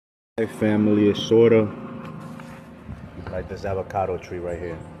My family is sorta like this avocado tree right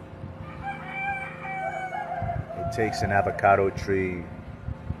here. It takes an avocado tree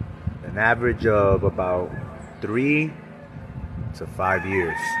an average of about 3 to 5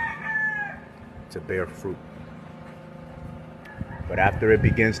 years to bear fruit. But after it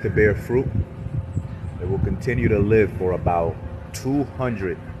begins to bear fruit, it will continue to live for about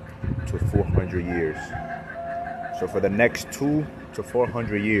 200 to 400 years. So for the next 2 to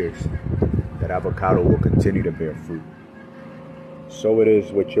 400 years, that avocado will continue to bear fruit. So it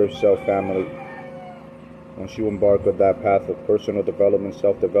is with yourself, family. Once you embark on that path of personal development,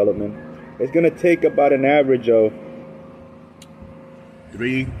 self-development, it's going to take about an average of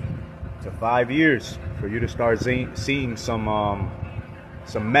 3 to 5 years for you to start seeing some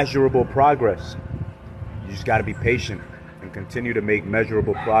measurable progress. You just got to be patient and continue to make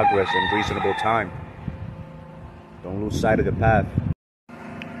measurable progress in reasonable time. Don't lose sight of the path.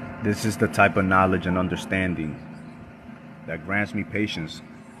 This is the type of knowledge and understanding that grants me patience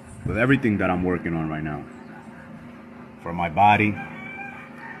with everything that I'm working on right now. From my body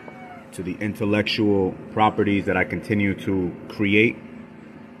to the intellectual properties that I continue to create.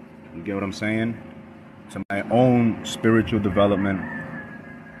 You get what I'm saying? To my own spiritual development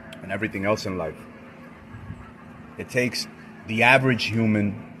and everything else in life. It takes the average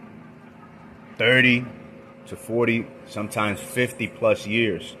human 30 to 40, sometimes 50 plus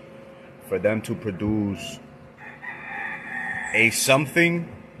years for them to produce a something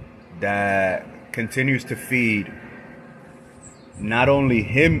that continues to feed not only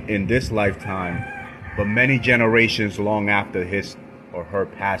him in this lifetime, but many generations long after his or her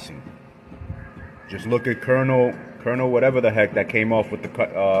passing. Just look at Colonel whatever the heck that came off with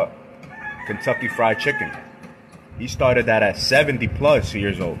the Kentucky Fried Chicken. He started that at 70 plus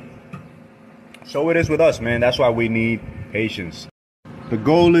years old. So it is with us, man. That's why we need patience. The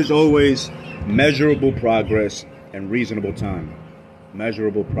goal is always measurable progress and reasonable time.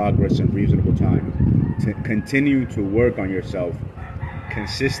 Measurable progress and reasonable time. To continue to work on yourself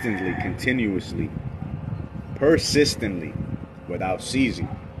consistently, continuously, persistently, without ceasing,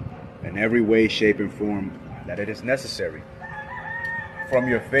 in every way, shape, and form that it is necessary. From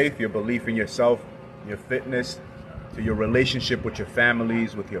your faith, your belief in yourself, your fitness, to your relationship with your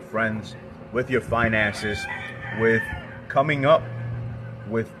families, with your friends, with your finances, with coming up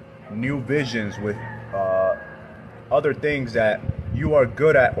with new visions, with other things that you are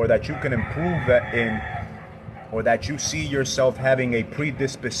good at or that you can improve in, or that you see yourself having a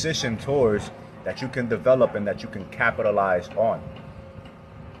predisposition towards, that you can develop and that you can capitalize on.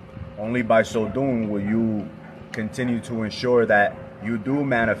 Only by so doing will you continue to ensure that you do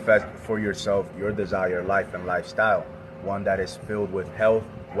manifest for yourself your desired life and lifestyle, one that is filled with health,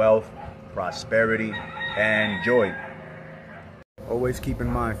 wealth, prosperity, and joy. Always keep in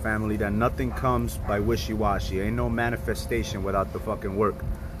mind, family, that nothing comes by wishy-washy. Ain't no manifestation without the fucking work.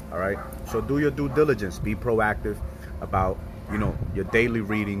 All right? So do your due diligence. Be proactive about, your daily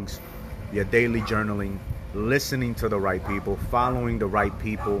readings, your daily journaling, listening to the right people, following the right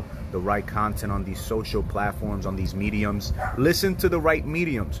people, the right content on these social platforms, on these mediums. Listen to the right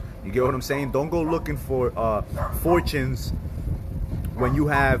mediums. You get what I'm saying? Don't go looking for fortunes when you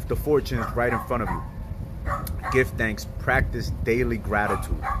have the fortunes right in front of you. Give thanks. Practice daily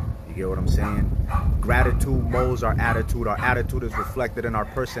gratitude. You get what I'm saying? Gratitude molds our attitude. Our attitude is reflected in our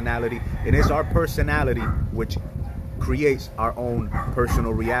personality. It is our personality which creates our own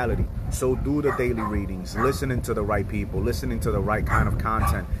personal reality. So do the daily readings, listening to the right people, listening to the right kind of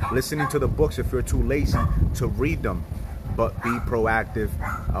content, listening to the books if you're too lazy to read them, but be proactive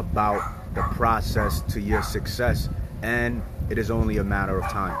about the process to your success, and it is only a matter of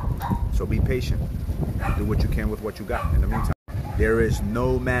time. So be patient. Do what you can with what you got. In the meantime, there is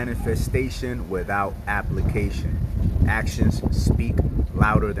no manifestation without application. Actions speak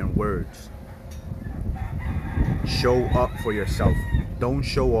louder than words. Show up for yourself. Don't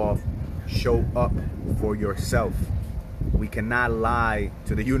show off. Show up for yourself. We cannot lie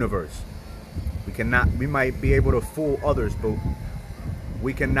to the universe. We might be able to fool others, but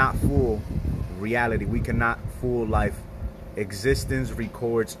we cannot fool reality. We cannot fool life. Existence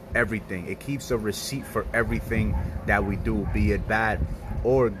records everything. It keeps a receipt for everything that we do, be it bad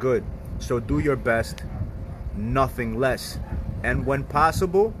or good. So do your best, nothing less. And when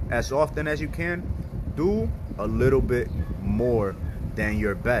possible, as often as you can, do a little bit more than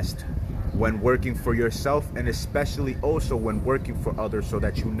your best when working for yourself, and especially also when working for others, so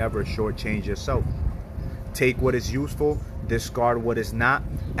that you never shortchange yourself. Take what is useful, discard what is not,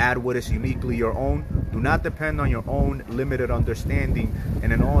 add what is uniquely your own. Do not depend on your own limited understanding,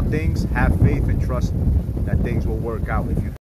 and in all things, have faith and trust that things will work out if you